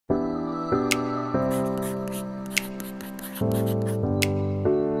Hey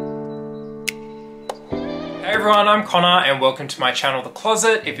everyone, I'm Connor and welcome to my channel, The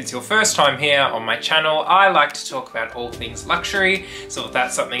Closet. If it's your first time here on my channel, I like to talk about all things luxury. So if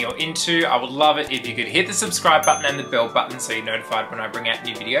that's something you're into, I would love it if you could hit the subscribe button and the bell button so you're notified when I bring out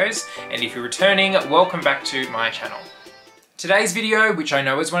new videos. And if you're returning, welcome back to my channel. Today's video, which I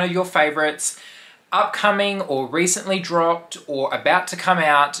know is one of your favorites, upcoming or recently dropped or about to come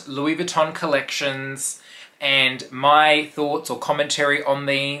out Louis Vuitton collections and my thoughts or commentary on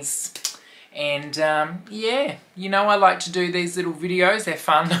these. And yeah, you know I like to do these little videos, they're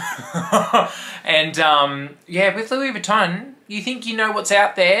fun. And yeah, with Louis Vuitton, you think you know what's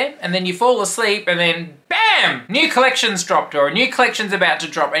out there and then you fall asleep and then BAM! New collection's dropped or a new collection's about to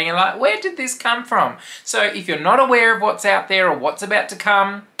drop and you're like, where did this come from? So if you're not aware of what's out there or what's about to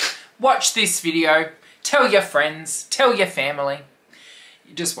come, watch this video, tell your friends, tell your family.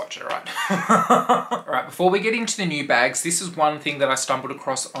 Just watch it, alright? Alright, before we get into the new bags, this is one thing that I stumbled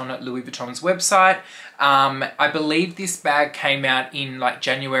across on Louis Vuitton's website. I believe this bag came out in like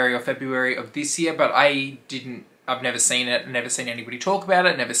January or February of this year, but I've never seen it, never seen anybody talk about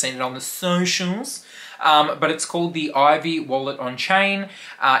it, never seen it on the socials. But it's called the Ivy Wallet on Chain.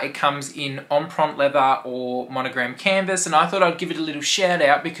 It comes in empreinte leather or monogram canvas, and I thought I'd give it a little shout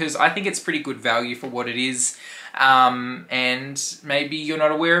out because I think it's pretty good value for what it is. And maybe you're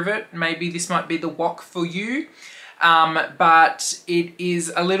not aware of it. Maybe this might be the wok for you. But it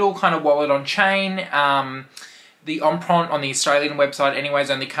is a little kind of wallet on chain. The empreinte on the Australian website anyways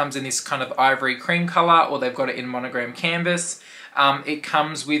only comes in this kind of ivory cream colour, or they've got it in monogram canvas. It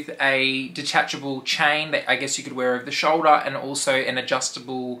comes with a detachable chain that I guess you could wear over the shoulder, and also an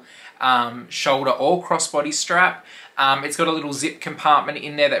adjustable shoulder or crossbody strap. It's got a little zip compartment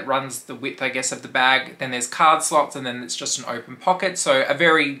in there that runs the width, I guess, of the bag. Then there's card slots, and then it's just an open pocket. So a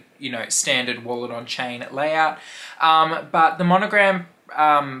very, you know, standard wallet on chain layout. But the monogram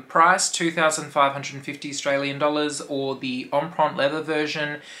price, 2,550 Australian dollars, or the empreinte leather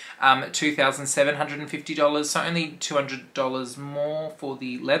version, $2,750. So only $200 more for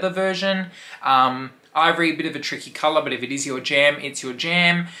the leather version. Ivory, a bit of a tricky colour, but if it is your jam, it's your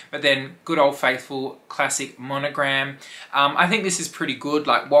jam. But then good old faithful classic monogram. I think this is pretty good.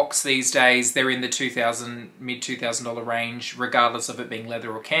 Like woks these days, they're in the mid $2,000 range, regardless of it being leather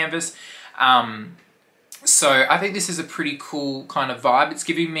or canvas. So I think this is a pretty cool kind of vibe. It's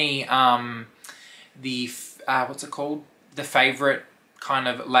giving me what's it called? The favourite kind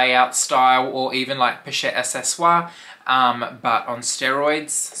of layout style, or even like pochette accessoire, but on steroids.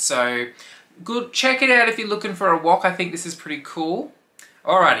 So good, check it out if you're looking for a wok. I think this is pretty cool.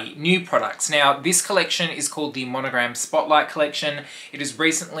 Alrighty, new products. Now, this collection is called the Monogram Spotlight Collection. It has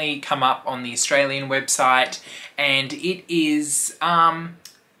recently come up on the Australian website, and it is, I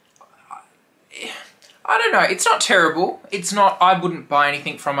don't know, it's not terrible. It's not, I wouldn't buy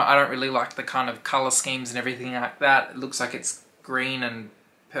anything from it. I don't really like the kind of colour schemes and everything like that. It looks like it's green and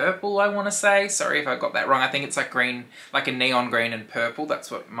purple, I want to say. Sorry if I got that wrong. I think it's like green, like a neon green and purple.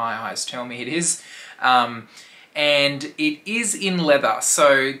 That's what my eyes tell me it is. And it is in leather.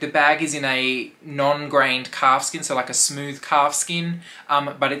 So the bag is in a non-grained calf skin, so like a smooth calf skin,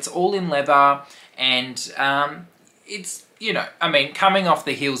 but it's all in leather. And it's, you know, I mean, coming off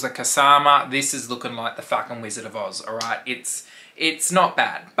the heels of Kasama, this is looking like the fucking Wizard of Oz, alright? It's not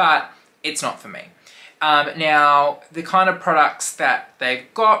bad, but it's not for me. Now, the kind of products that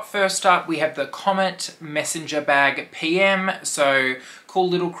they've got, first up, we have the Comet Messenger Bag PM. So, cool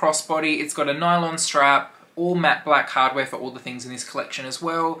little crossbody. It's got a nylon strap, all matte black hardware for all the things in this collection as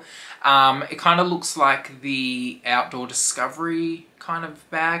well. It kind of looks like the Outdoor Discovery kind of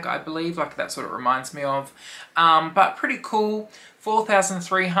bag, I believe. Like, that's what it reminds me of. But pretty cool.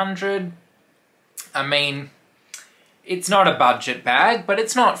 4,300. I mean, it's not a budget bag, but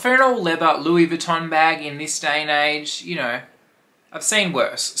it's not, for an all leather Louis Vuitton bag in this day and age, you know, I've seen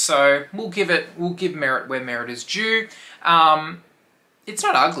worse. So we'll give merit where merit is due. It's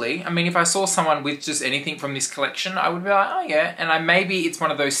not ugly. I mean, if I saw someone with just anything from this collection, I would be like, oh yeah. And maybe it's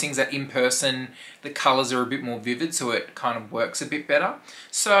one of those things that in person, the colours are a bit more vivid, so it kind of works a bit better.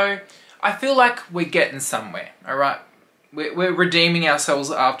 So I feel like we're getting somewhere, all right? We're redeeming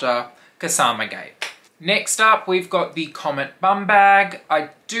ourselves after Kasama Gate. Next up, we've got the Comet Bum Bag. I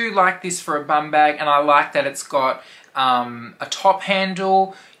do like this for a bum bag, and I like that it's got a top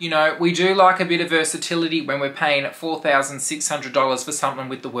handle. You know, we do like a bit of versatility when we're paying $4,600 for something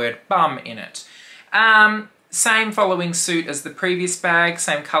with the word bum in it. Same following suit as the previous bag,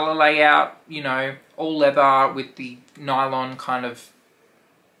 same colour layout, you know, all leather with the nylon kind of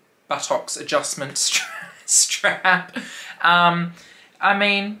buttocks adjustment strap. I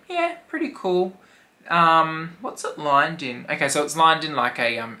mean, yeah, pretty cool. What's it lined in? Okay, so it's lined in like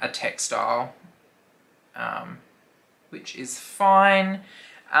a textile, which is fine.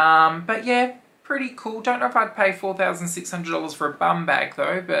 But yeah, pretty cool. Don't know if I'd pay $4,600 for a bum bag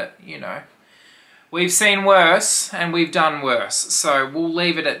though, but you know, we've seen worse and we've done worse. So we'll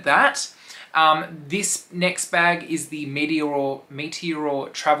leave it at that. This next bag is the Meteor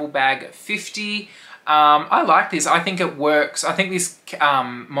Travel Bag 50. I like this. I think it works. I think this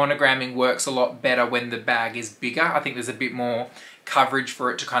monogramming works a lot better when the bag is bigger. I think there's a bit more coverage for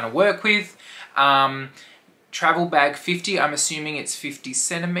it to kind of work with. Travel Bag 50, I'm assuming it's 50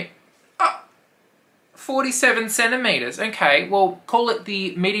 centimeters. 47 centimeters. Okay, well, call it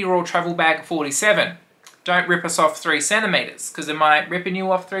the Meteor Travel Bag 47. Don't rip us off 3 centimeters, because am I ripping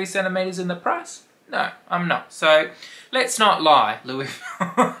you off 3 centimeters in the price? No, I'm not. So let's not lie, Louis.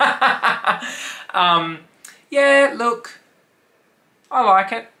 Yeah, look, I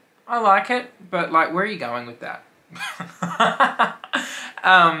like it. I like it, but like, where are you going with that?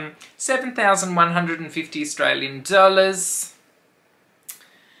 7,150 Australian dollars.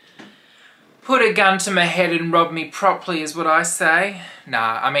 Put a gun to my head and rob me properly is what I say.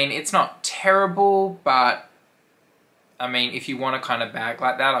 Nah, I mean, it's not terrible, but I mean, if you want a kind of bag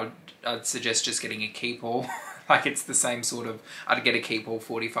like that, I'd suggest just getting a keep all. Like, it's the same sort of, I'd get a keep all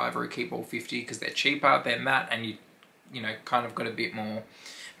 45 or a keep all 50 because they're cheaper than that, and you know, kind of got a bit more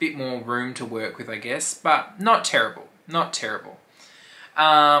room to work with, I guess, but not terrible, not terrible.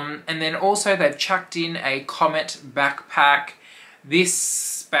 And then also they've chucked in a Comet backpack.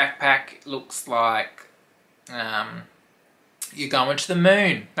 This backpack looks like you're going to the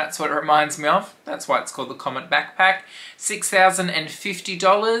moon. That's what it reminds me of. That's why it's called the Comet backpack.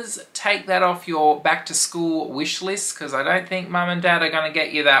 $6,050. Take that off your back to school wish list, because I don't think mum and dad are going to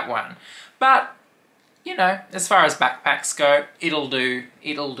get you that one. But, you know, as far as backpacks go, it'll do.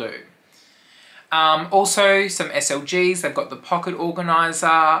 It'll do. Also, some SLGs. They've got the pocket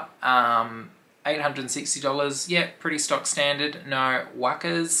organizer. $860. Yeah, pretty stock standard, no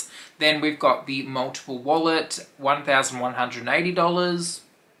whackers. Then we've got the multiple wallet, $1,180.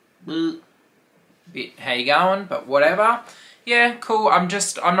 Bit how you going, but whatever. Yeah, cool. I'm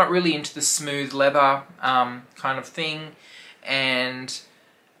not really into the smooth leather kind of thing, and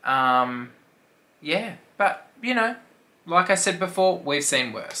yeah, but you know, like I said before, we've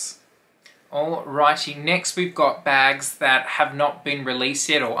seen worse. Alrighty, next we've got bags that have not been released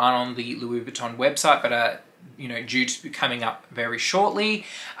yet or aren't on the Louis Vuitton website, but are, you know, due to be coming up very shortly.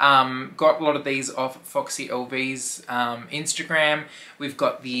 Got a lot of these off Foxy LV's Instagram. We've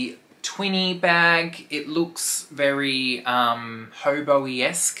got the Twinny bag. It looks very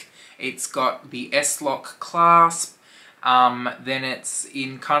hobo-y-esque. It's got the S-lock clasp. Then it's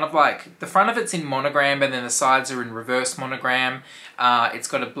in kind of like, the front of it's in monogram, and then the sides are in reverse monogram. It's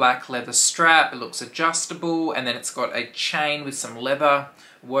got a black leather strap, it looks adjustable, and then it's got a chain with some leather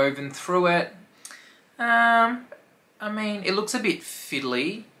woven through it. I mean, it looks a bit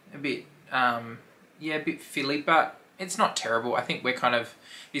fiddly, a bit fiddly, but it's not terrible. I think we're kind of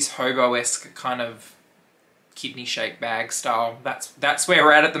this hobo-esque kind of kidney-shaped bag style. That's where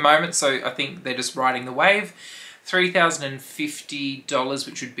we're at the moment, so I think they're just riding the wave. $3,050,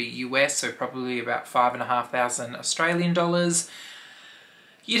 which would be US, so probably about 5,500 Australian dollars.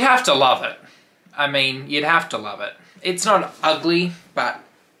 You'd have to love it. I mean, you'd have to love it. It's not ugly, but,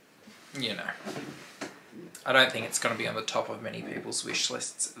 you know, I don't think it's going to be on the top of many people's wish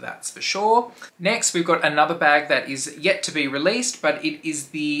lists, that's for sure. Next, we've got another bag that is yet to be released, but it is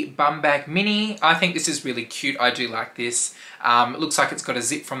the Bum Bag Mini. I think this is really cute. I do like this. It looks like it's got a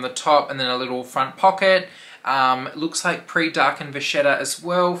zip from the top and then a little front pocket. It looks like pre-darkened vachetta as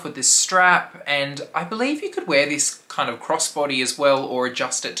well for this strap, and I believe you could wear this kind of crossbody as well, or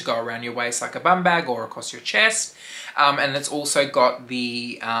adjust it to go around your waist like a bum bag or across your chest. And it's also got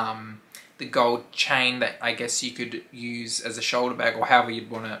the gold chain that I guess you could use as a shoulder bag, or however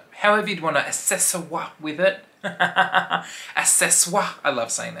you'd want to accessoire with it. Accessoire. I love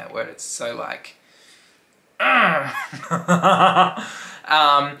saying that word. It's so like.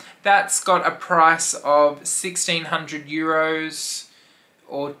 That's got a price of 1,600 euros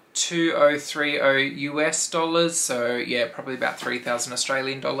or 2,030 US dollars. So yeah, probably about 3,000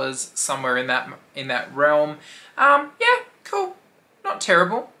 Australian dollars, somewhere in that realm. Yeah, cool. Not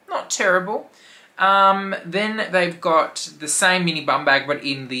terrible. Not terrible. Then they've got the same mini bum bag, but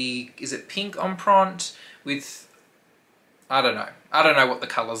in the, is it pink empreinte with, I don't know. I don't know what the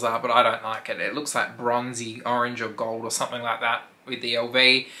colours are, but I don't like it. It looks like bronzy orange or gold or something like that with the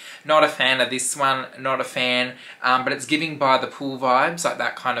LV. Not a fan of this one, not a fan. But it's giving By the Pool vibes, like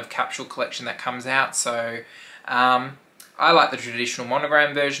that kind of capsule collection that comes out. So I I like the traditional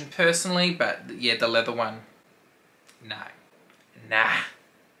monogram version personally, but yeah, the leather one, no. Nah.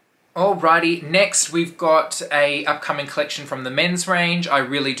 Alrighty, next we've got a upcoming collection from the men's range. I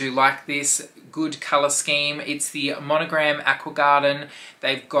really do like this. Good colour scheme. It's the Monogram Aqua Garden.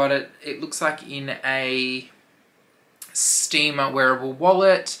 They've got it, it looks like in a steamer wearable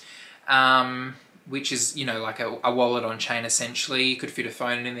wallet, which is, you know, like a wallet on chain essentially. You could fit a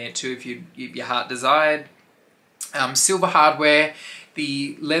phone in there too if your heart desired. Silver hardware.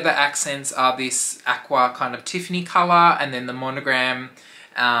 The leather accents are this aqua kind of Tiffany colour, and then the monogram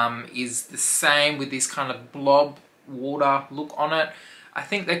is the same with this kind of blob water look on it. I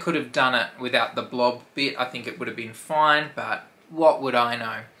think they could have done it without the blob bit. I think it would have been fine, but what would I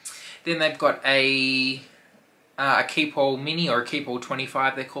know? Then they've got a Keepall Mini, or a Keepall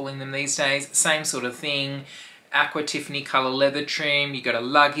 25 they're calling them these days. Same sort of thing. Aqua Tiffany colour leather trim. You got a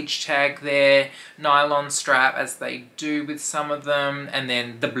luggage tag there, nylon strap as they do with some of them, and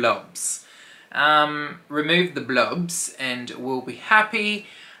then the blobs. Remove the blobs and we'll be happy.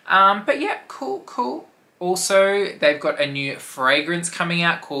 But yeah, cool. Also, they've got a new fragrance coming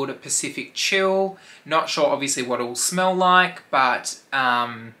out called a Pacific Chill. Not sure obviously what it'll smell like, but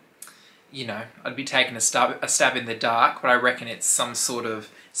you know, I'd be taking a stab in the dark, but I reckon it's some sort of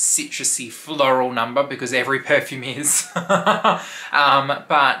citrusy floral number because every perfume is. But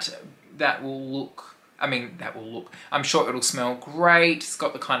that will look, I'm sure it'll smell great. It's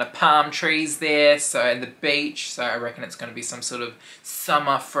got the kind of palm trees there, so, and the beach, so I reckon it's going to be some sort of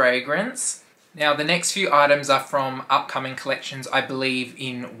summer fragrance. Now the next few items are from upcoming collections, I believe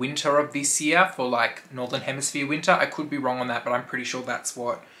in winter of this year, for like Northern Hemisphere winter. I could be wrong on that, but I'm pretty sure that's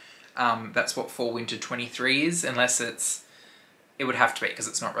what fall winter 23 is, unless it would have to be because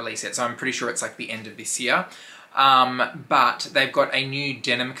it's not released yet, so I'm pretty sure it's like the end of this year. But they've got a new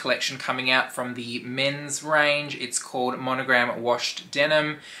denim collection coming out from the men's range. It's called Monogram Washed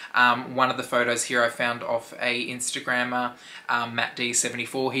Denim. One of the photos here I found off a Instagrammer, Matt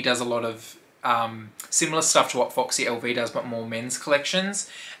D74. He does a lot of similar stuff to what Foxy LV does, but more men's collections.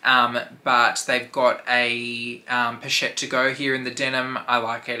 But they've got a pochette to go here in the denim. I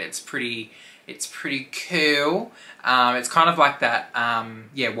like it. It's pretty cool. It's kind of like that,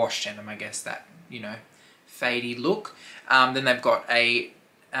 yeah, wash denim, I guess, that, you know, fadey look. Then they've got a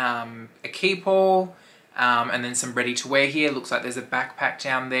Keepall, and then some ready to wear here. Looks like there's a backpack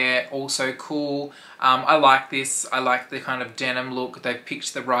down there, also cool. I like this. I like the kind of denim look. They've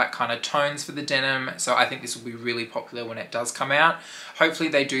picked the right kind of tones for the denim, so I think this will be really popular when it does come out. Hopefully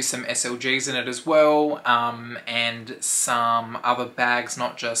they do some SLGs in it as well, and some other bags,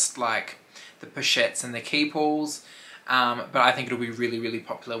 not just like the pochettes and the Keepalls. But I think it'll be really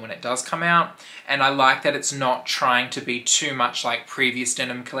popular when it does come out. And I like that it's not trying to be too much like previous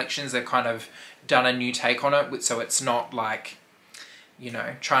denim collections. They've kind of done a new take on it, so it's not like, you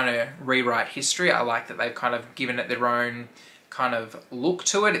know, trying to rewrite history. I like that they've kind of given it their own kind of look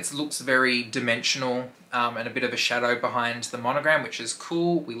to it. It looks very dimensional, and a bit of a shadow behind the monogram, which is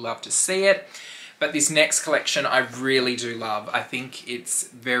cool. We love to see it. But this next collection I really do love. I think it's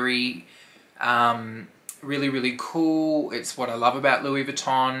very really cool. It's what I love about Louis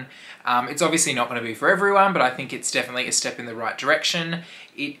Vuitton. It's obviously not going to be for everyone, but I think it's definitely a step in the right direction.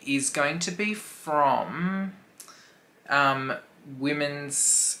 It is going to be from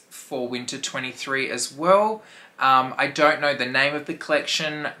women's for winter 23 as well. I don't know the name of the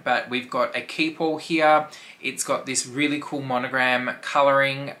collection, but we've got a Keepall here. It's got this really cool monogram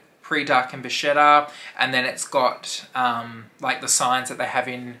colouring, pre-dark and Bichetta, and then it's got like the signs that they have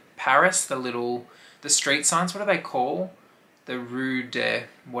in Paris, the street signs, what do they call? The Rue de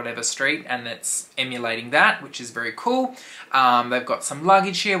whatever street, and it's emulating that, which is very cool. They've got some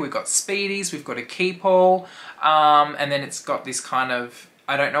luggage here, we've got Speedies, we've got a Keepall, and then it's got this kind of,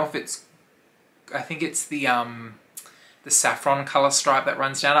 I don't know if it's, I think it's the saffron colour stripe that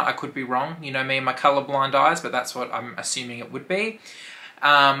runs down it. I could be wrong, you know me and my colourblind eyes, but that's what I'm assuming it would be.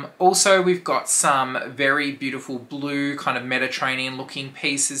 Also, we've got some very beautiful blue kind of Mediterranean looking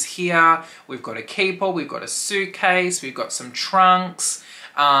pieces here. We've got a Keepall, we've got a suitcase, we've got some trunks.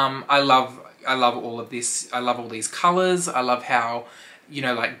 I love all of this. I love all these colours. I love how, you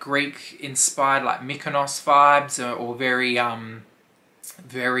know, like Greek inspired, like Mykonos vibes, or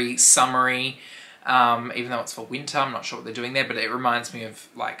very summery. Even though it's for winter, I'm not sure what they're doing there, but it reminds me of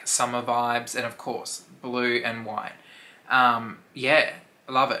like summer vibes, and of course blue and white. Yeah,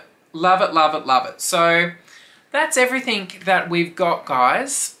 love it. Love it. So that's everything that we've got,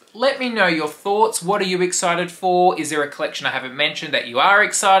 guys. let me know your thoughts. What are you excited for? Is there a collection I haven't mentioned that you are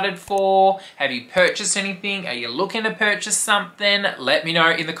excited for? Have you purchased anything? Are you looking to purchase something? Let me know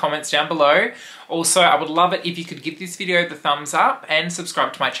in the comments down below. Also, I would love it if you could give this video the thumbs up and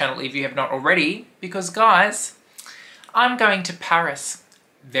subscribe to my channel if you have not already, because guys, I'm going to Paris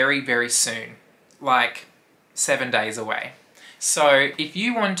very, very soon, like 7 days away. So if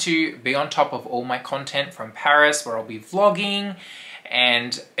you want to be on top of all my content from Paris, where I'll be vlogging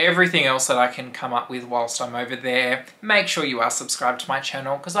and everything else that I can come up with whilst I'm over there, make sure you are subscribed to my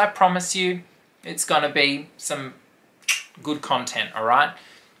channel, because I promise you it's gonna be some good content, all right?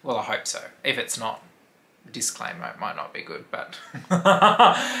 Well, I hope so. If it's not, disclaimer, it might not be good, but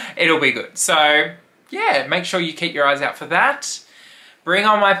it'll be good. So yeah, make sure you keep your eyes out for that. Bring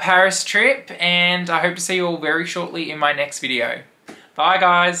on my Paris trip, and I hope to see you all very shortly in my next video. Bye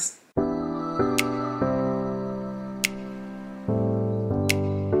guys.